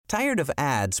Tired of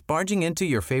ads barging into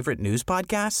your favorite news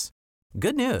podcasts?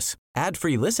 Good news.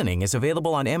 Ad-free listening is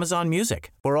available on Amazon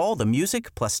Music for all the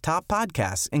music plus top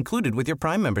podcasts included with your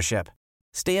Prime membership.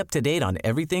 Stay up to date on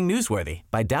everything newsworthy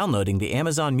by downloading the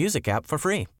Amazon Music app for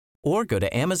free or go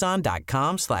to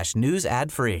amazon.com/news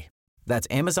ad free. That's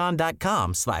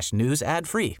amazon.com/news ad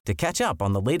free to catch up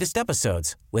on the latest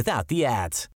episodes without the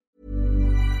ads.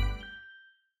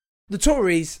 The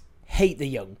Tories hate the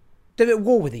young. They're at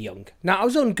war with the young. Now, I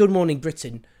was on Good Morning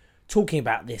Britain talking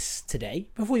about this today.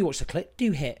 Before you watch the clip,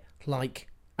 do hit like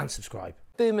and subscribe.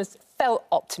 Boomers felt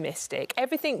optimistic.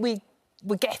 Everything we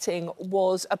were getting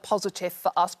was a positive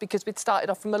for us because we'd started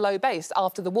off from a low base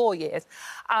after the war years,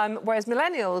 whereas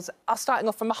millennials are starting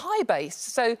off from a high base.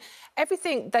 So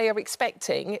everything they are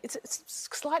expecting, it's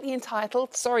slightly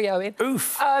entitled. Sorry, Owen.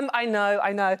 Oof. I know.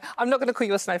 I'm not going to call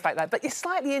you a snowflake, though, but you're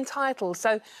slightly entitled.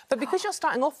 But because you're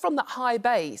starting off from that high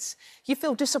base, you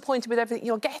feel disappointed with everything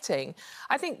you're getting.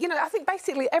 I think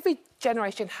basically every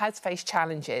generation has faced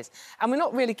challenges, and we're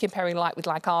not really comparing like with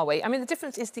like, are we? I mean, the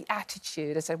difference is the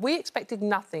attitude. I said we expected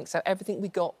nothing, so everything we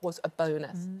got was a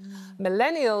bonus.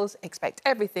 Millennials expect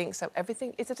everything, so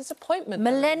everything is a disappointment.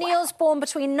 Millennials born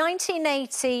between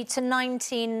 1980 to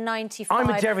 1995. I'm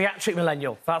a geriatric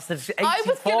millennial. That's the 84. I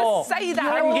was going to say that.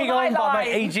 Hanging on by my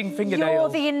ageing fingernails. You're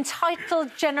the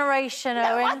entitled generation,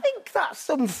 No, Owen. I think that's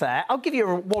unfair. I'll give you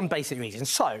one basic reason.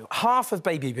 So, half of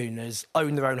baby boomers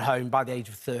own their own home by the age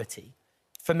of 30.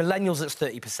 For millennials, it's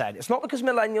 30%. It's not because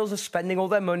millennials are spending all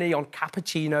their money on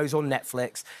cappuccinos or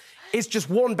Netflix. It's just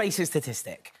one basic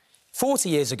statistic. 40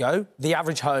 years ago, the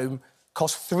average home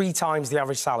cost 3 times the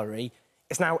average salary.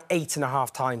 It's now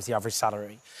 8.5 times the average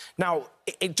salary. Now,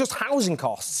 it just housing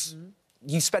costs.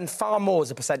 You spend far more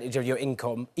as a percentage of your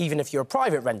income, even if you're a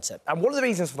private renter. And one of the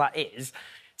reasons for that is,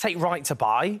 take Right to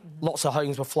Buy. Lots of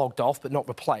homes were flogged off but not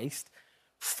replaced.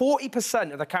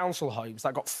 40% of the council homes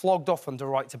that got flogged off under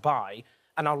Right to Buy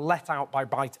are now let out by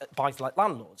buy-to-let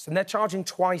landlords, and they're charging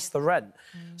twice the rent.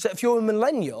 So if you're a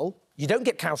millennial, you don't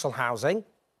get council housing,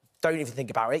 don't even think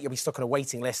about it, you'll be stuck on a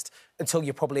waiting list until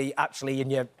you're probably actually in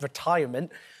your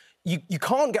retirement. You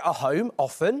can't get a home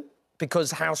often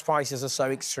because house prices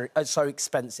are so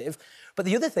expensive. But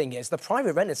the other thing is the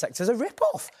private rented sector is a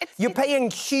rip-off. You're paying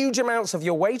huge amounts of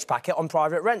your wage packet on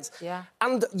private rents. Yeah.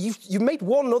 And you've made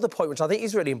one other point, which I think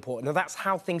is really important, and that's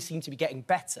how things seem to be getting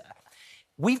better.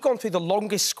 We've gone through the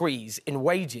longest squeeze in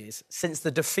wages since the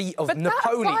defeat of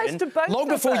Napoleon, long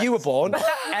before you were born,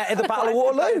 at the Battle of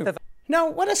Waterloo.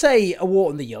 Now, when I say a war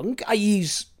on the young, I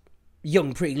use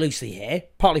young pretty loosely here,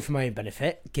 partly for my own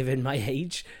benefit, given my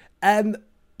age,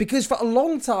 because for a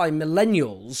long time,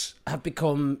 millennials have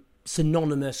become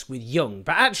synonymous with young.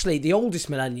 But actually, the oldest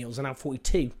millennials are now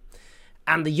 42,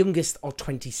 and the youngest are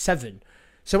 27.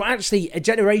 So actually, a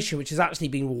generation which has actually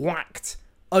been whacked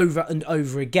over and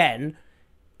over again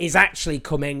is actually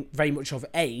coming very much of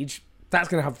age. That's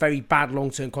going to have very bad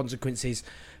long-term consequences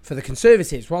for the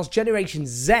Conservatives. Whilst Generation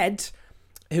Z,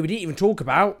 who we didn't even talk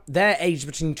about, they're aged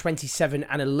between 27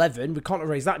 and 11. We can't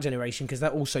erase that generation because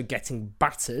they're also getting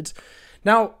battered.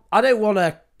 Now, I don't want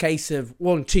a case of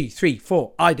 1, 2, 3,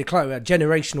 4, I declare a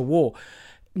generational war.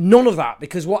 None of that,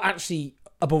 because what actually,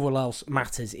 above all else,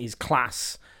 matters is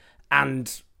class.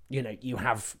 And, you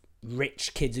have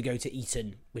rich kids who go to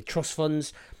Eton with trust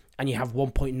funds, and you have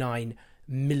 1.9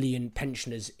 million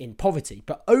pensioners in poverty.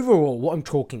 But overall, what I'm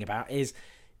talking about is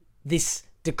this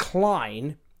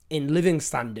decline in living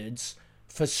standards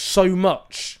for so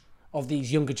much of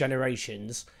these younger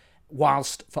generations,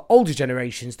 whilst for older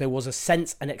generations, there was a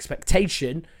sense and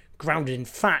expectation, grounded in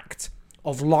fact,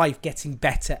 of life getting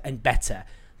better and better.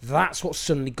 That's what's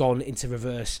suddenly gone into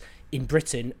reverse in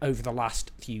Britain over the last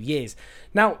few years.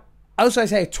 Now, as I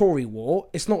say a Tory war,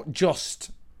 it's not just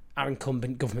our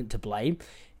incumbent government to blame.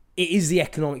 It is the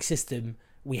economic system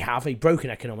we have, a broken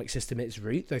economic system at its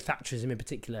root, though Thatcherism in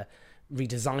particular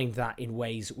redesigned that in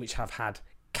ways which have had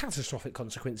catastrophic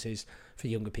consequences for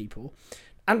younger people.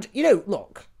 And,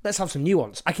 look, let's have some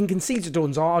nuance. I can concede to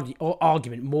Dawn's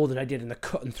argument more than I did in the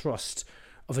cut and thrust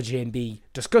of a GMB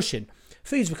discussion.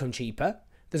 Food's become cheaper.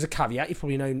 There's a caveat, you've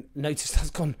probably noticed that's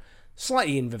gone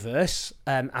slightly in reverse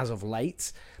as of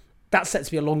late. That's set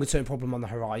to be a longer-term problem on the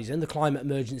horizon. The climate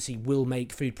emergency will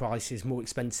make food prices more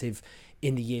expensive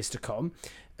in the years to come.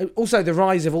 Also, the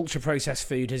rise of ultra-processed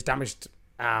food has damaged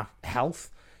our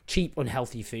health. Cheap,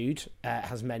 unhealthy food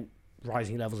has meant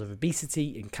rising levels of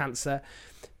obesity and cancer.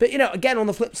 But, again, on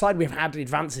the flip side, we've had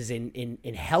advances in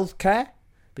healthcare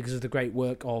because of the great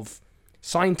work of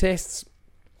scientists,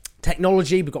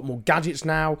 technology. We've got more gadgets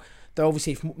now. Though,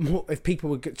 obviously, if people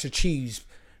were to choose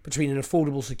between an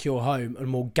affordable, secure home and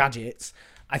more gadgets,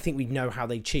 I think we know how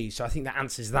they choose. So I think that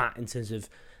answers that in terms of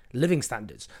living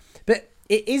standards. But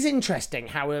it is interesting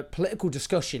how a political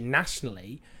discussion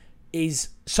nationally is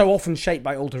so often shaped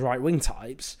by older right-wing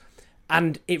types,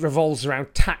 and it revolves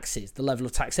around taxes, the level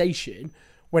of taxation,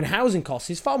 when housing costs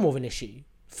is far more of an issue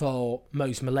for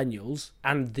most millennials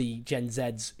and the Gen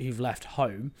Zs who've left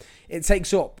home. It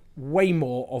takes up way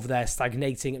more of their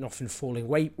stagnating and often falling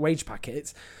wage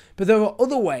packets. But there are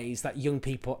other ways that young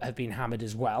people have been hammered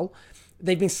as well.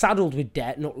 They've been saddled with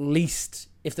debt, not least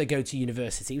if they go to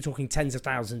university. We're talking tens of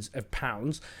thousands of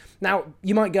pounds. Now,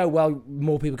 you might go, well,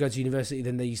 more people go to university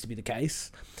than they used to be the case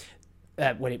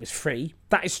when it was free.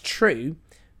 That is true,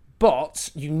 but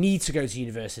you need to go to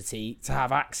university to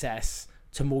have access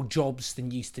to more jobs than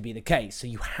used to be the case. So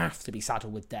you have to be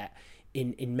saddled with debt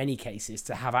in many cases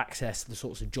to have access to the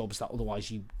sorts of jobs that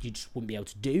otherwise you just wouldn't be able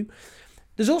to do.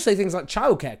 There's also things like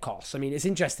childcare costs. I mean, it's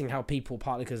interesting how people,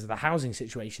 partly because of the housing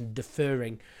situation,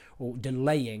 deferring or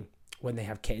delaying when they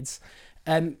have kids.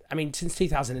 I mean, since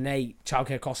 2008,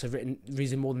 childcare costs have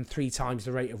risen more than 3 times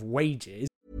the rate of wages.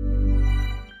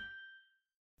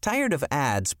 Tired of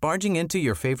ads barging into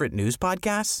your favorite news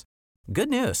podcasts? Good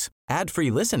news.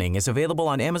 Ad-free listening is available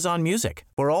on Amazon Music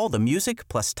for all the music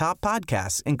plus top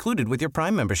podcasts included with your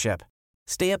Prime membership.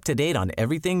 Stay up to date on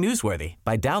everything newsworthy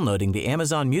by downloading the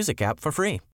Amazon Music app for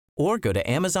free or go to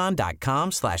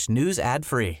amazon.com/news ad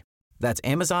free. That's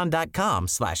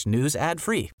amazon.com/news ad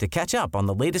free to catch up on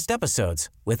the latest episodes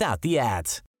without the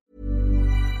ads.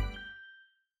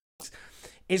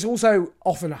 It's also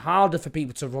often harder for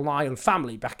people to rely on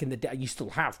family. Back in the day, you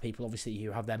still have people, obviously,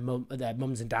 who have their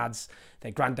mums and dads,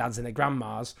 their granddads and their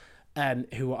grandmas,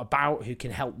 who are about, who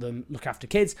can help them look after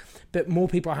kids. But more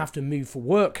people have to move for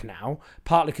work now,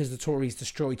 partly because the Tories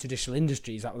destroyed traditional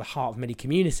industries that were the heart of many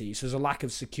communities. So there's a lack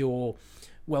of secure,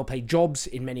 well-paid jobs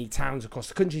in many towns across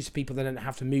the country, so people then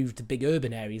have to move to big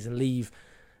urban areas and leave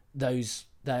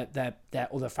their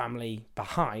other family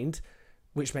behind,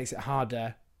 which makes it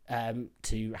harder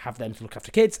to have them to look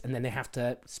after kids, and then they have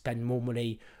to spend more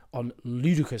money on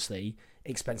ludicrously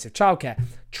expensive childcare.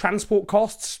 Transport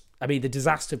costs, I mean, the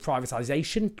disaster of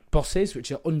privatisation, buses, which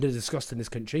are under-discussed in this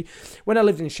country. When I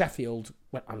lived in Sheffield,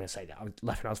 well, I'm going to say that, I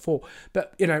left when I was 4,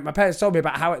 but, you know, my parents told me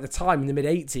about how at the time, in the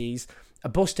mid-80s, a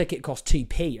bus ticket cost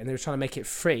 2p, and they were trying to make it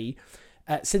free.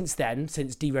 Since then,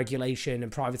 since deregulation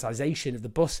and privatisation of the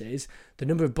buses, the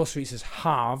number of bus routes has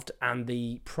halved and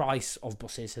the price of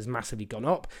buses has massively gone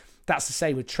up. That's the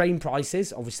same with train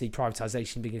prices, obviously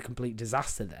privatisation being a complete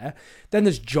disaster there. Then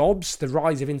there's jobs, the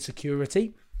rise of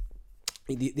insecurity.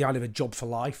 The idea of a job for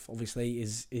life, obviously,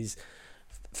 is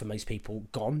for most people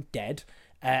gone, dead.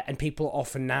 And people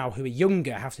often now who are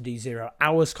younger have to do 0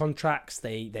 hours contracts.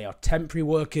 They are temporary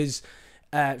workers,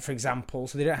 for example,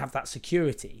 so they don't have that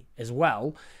security as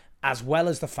well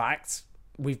as the fact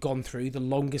we've gone through the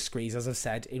longest squeeze, as I've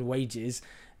said, in wages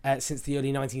since the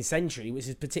early 19th century, which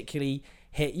has particularly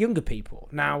hit younger people.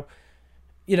 Now,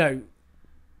 you know,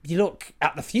 you look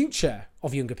at the future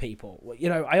of younger people. You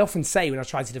know, I often say when I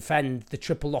try to defend the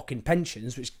triple lock in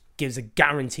pensions, which gives a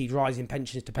guaranteed rise in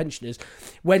pensions to pensioners,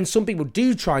 when some people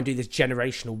do try and do this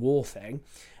generational war thing,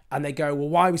 and they go, well,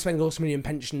 why are we spending all this money on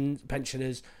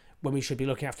pensioners when we should be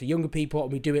looking after younger people,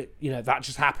 and we do it, you know, that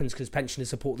just happens because pensioners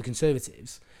support the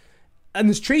Conservatives. And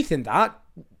there's truth in that.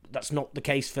 That's not the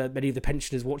case for many of the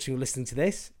pensioners watching or listening to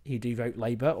this who do vote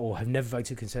Labour or have never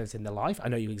voted Conservative in their life. I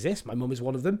know you exist. My mum is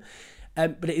one of them.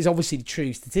 But it is obviously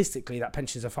true statistically that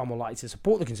pensioners are far more likely to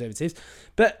support the Conservatives.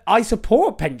 But I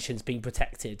support pensions being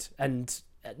protected, and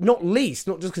not least,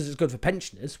 not just because it's good for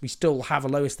pensioners. We still have a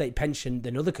lower state pension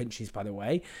than other countries, by the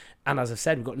way. And as I've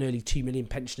said, we've got nearly 2 million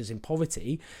pensioners in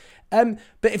poverty. But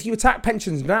if you attack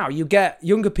pensions now, you get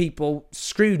younger people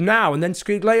screwed now and then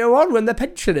screwed later on when they're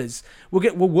pensioners.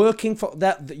 We're working for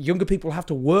that. The younger people have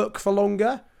to work for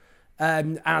longer,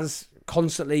 as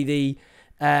constantly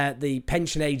the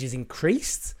pension age is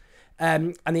increased,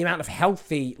 and the amount of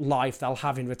healthy life they'll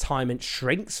have in retirement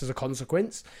shrinks as a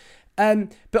consequence.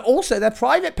 But also their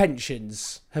private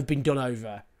pensions have been done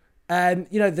over.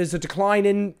 You know, there's a decline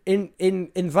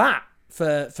in that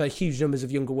for huge numbers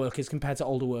of younger workers compared to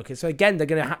older workers. So again, they're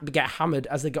going to get hammered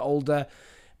as they get older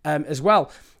as well.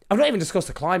 I've not even discussed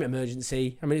the climate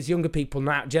emergency. I mean, it's younger people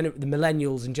now, the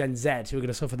millennials and Gen Z, who are going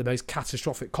to suffer the most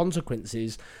catastrophic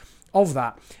consequences of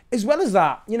that. As well as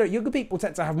that, you know, younger people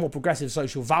tend to have more progressive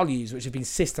social values, which have been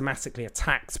systematically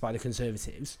attacked by the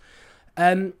Conservatives.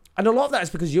 And a lot of that is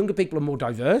because younger people are more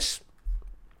diverse.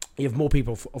 You have more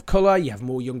people of colour, you have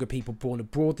more younger people born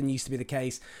abroad than used to be the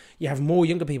case, you have more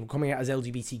younger people coming out as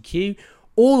LGBTQ.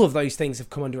 All of those things have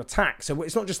come under attack. So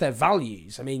it's not just their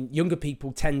values. I mean, younger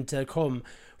people tend to come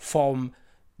from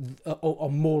are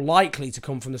more likely to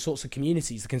come from the sorts of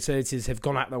communities the Conservatives have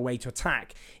gone out of their way to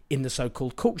attack in the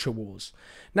so-called culture wars.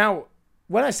 Now,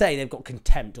 when I say they've got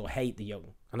contempt or hate the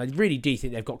young, and I really do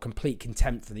think they've got complete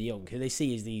contempt for the young, who they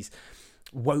see as these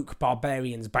woke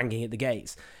barbarians banging at the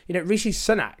gates. You know, Rishi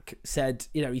Sunak said,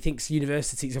 you know, he thinks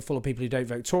universities are full of people who don't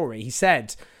vote Tory. He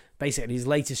said, basically, his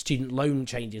latest student loan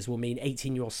changes will mean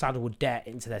 18-year-olds saddled with debt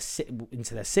into their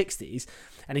 60s.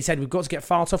 And he said, we've got to get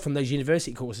far off from those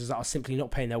university courses that are simply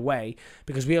not paying their way,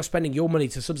 because we are spending your money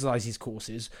to subsidise these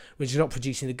courses, which are not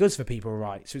producing the goods for people,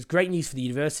 right? So it's great news for the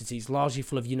universities, largely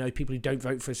full of, you know, people who don't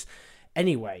vote for us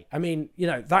anyway. I mean, you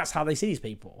know, that's how they see these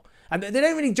people. And they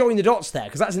don't really join the dots there,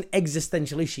 because that's an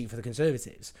existential issue for the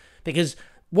Conservatives. Because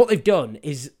what they've done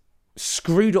is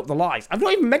screwed up the lives. I've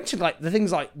not even mentioned like the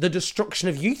things like the destruction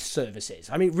of youth services.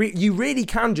 I mean, you really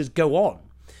can just go on.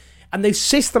 And they've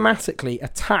systematically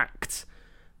attacked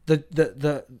the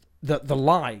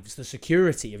lives, the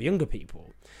security of younger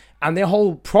people. And their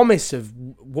whole promise of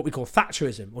what we call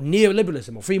Thatcherism or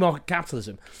neoliberalism or free market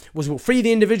capitalism was, we'll free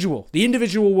the individual. The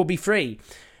individual will be free.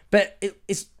 But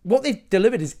it's what they've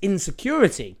delivered is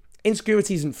insecurity.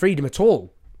 Insecurity isn't freedom at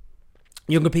all.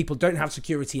 Younger people don't have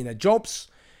security in their jobs.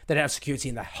 They don't have security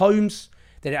in their homes.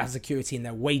 They don't have security in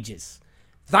their wages.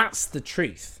 That's the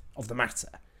truth of the matter.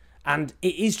 And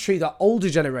it is true that older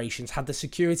generations had the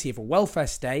security of a welfare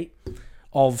state,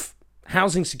 of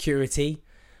housing security,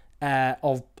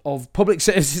 of public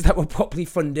services that were properly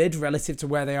funded relative to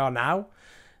where they are now.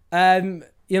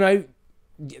 You know,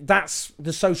 that's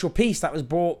the social peace that was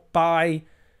brought by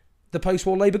the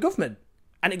post-war Labour government.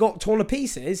 And it got torn to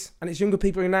pieces, and it's younger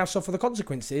people who now suffer the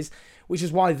consequences, which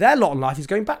is why their lot in life is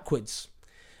going backwards.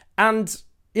 And,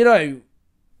 you know,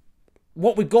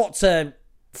 what we've got to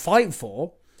fight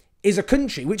for is a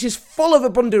country which is full of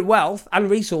abundant wealth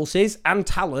and resources and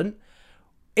talent,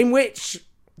 in which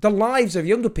the lives of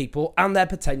younger people and their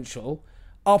potential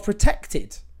are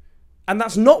protected. And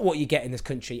that's not what you get in this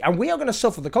country. And we are going to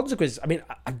suffer the consequences. I mean,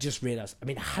 I've just realised,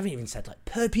 I haven't even said, like,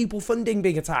 per pupil funding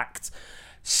being attacked,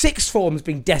 sixth forms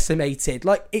being decimated.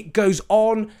 Like, it goes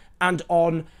on and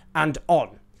on and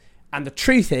on. And the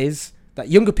truth is that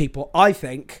younger people, I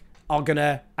think, are going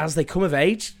to, as they come of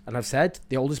age, and I've said,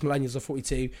 the oldest millennials are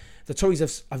 42, the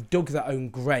Tories have dug their own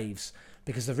graves,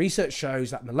 because the research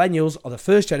shows that millennials are the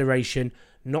first generation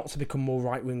not to become more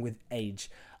right-wing with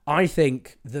age. I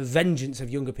think the vengeance of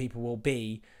younger people will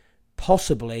be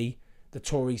possibly the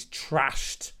Tories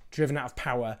trashed, driven out of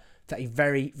power for a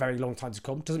very, very long time to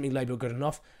come. Doesn't mean Labour are good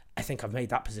enough. I think I've made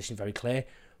that position very clear.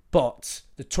 But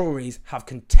the Tories have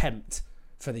contempt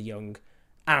for the young,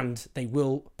 and they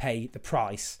will pay the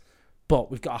price. But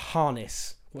we've got to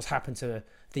harness what's happened to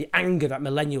the anger that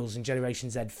millennials and Generation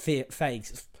Z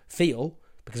feel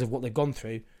because of what they've gone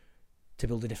through to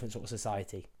build a different sort of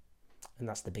society. And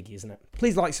that's the biggie, isn't it?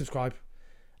 Please like, subscribe,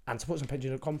 and support us on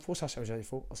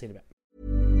patreon.com/74. I'll see you in a bit.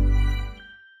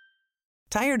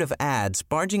 Tired of ads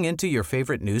barging into your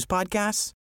favorite news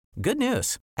podcasts? Good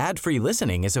news. Ad-free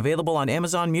listening is available on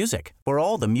Amazon Music for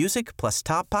all the music plus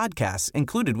top podcasts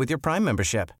included with your Prime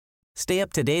membership. Stay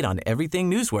up to date on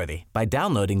everything newsworthy by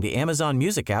downloading the Amazon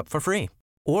Music app for free,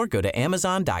 or go to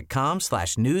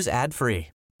amazon.com/news ad free.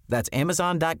 That's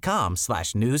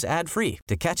amazon.com/news ad free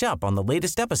to catch up on the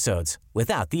latest episodes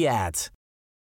without the ads.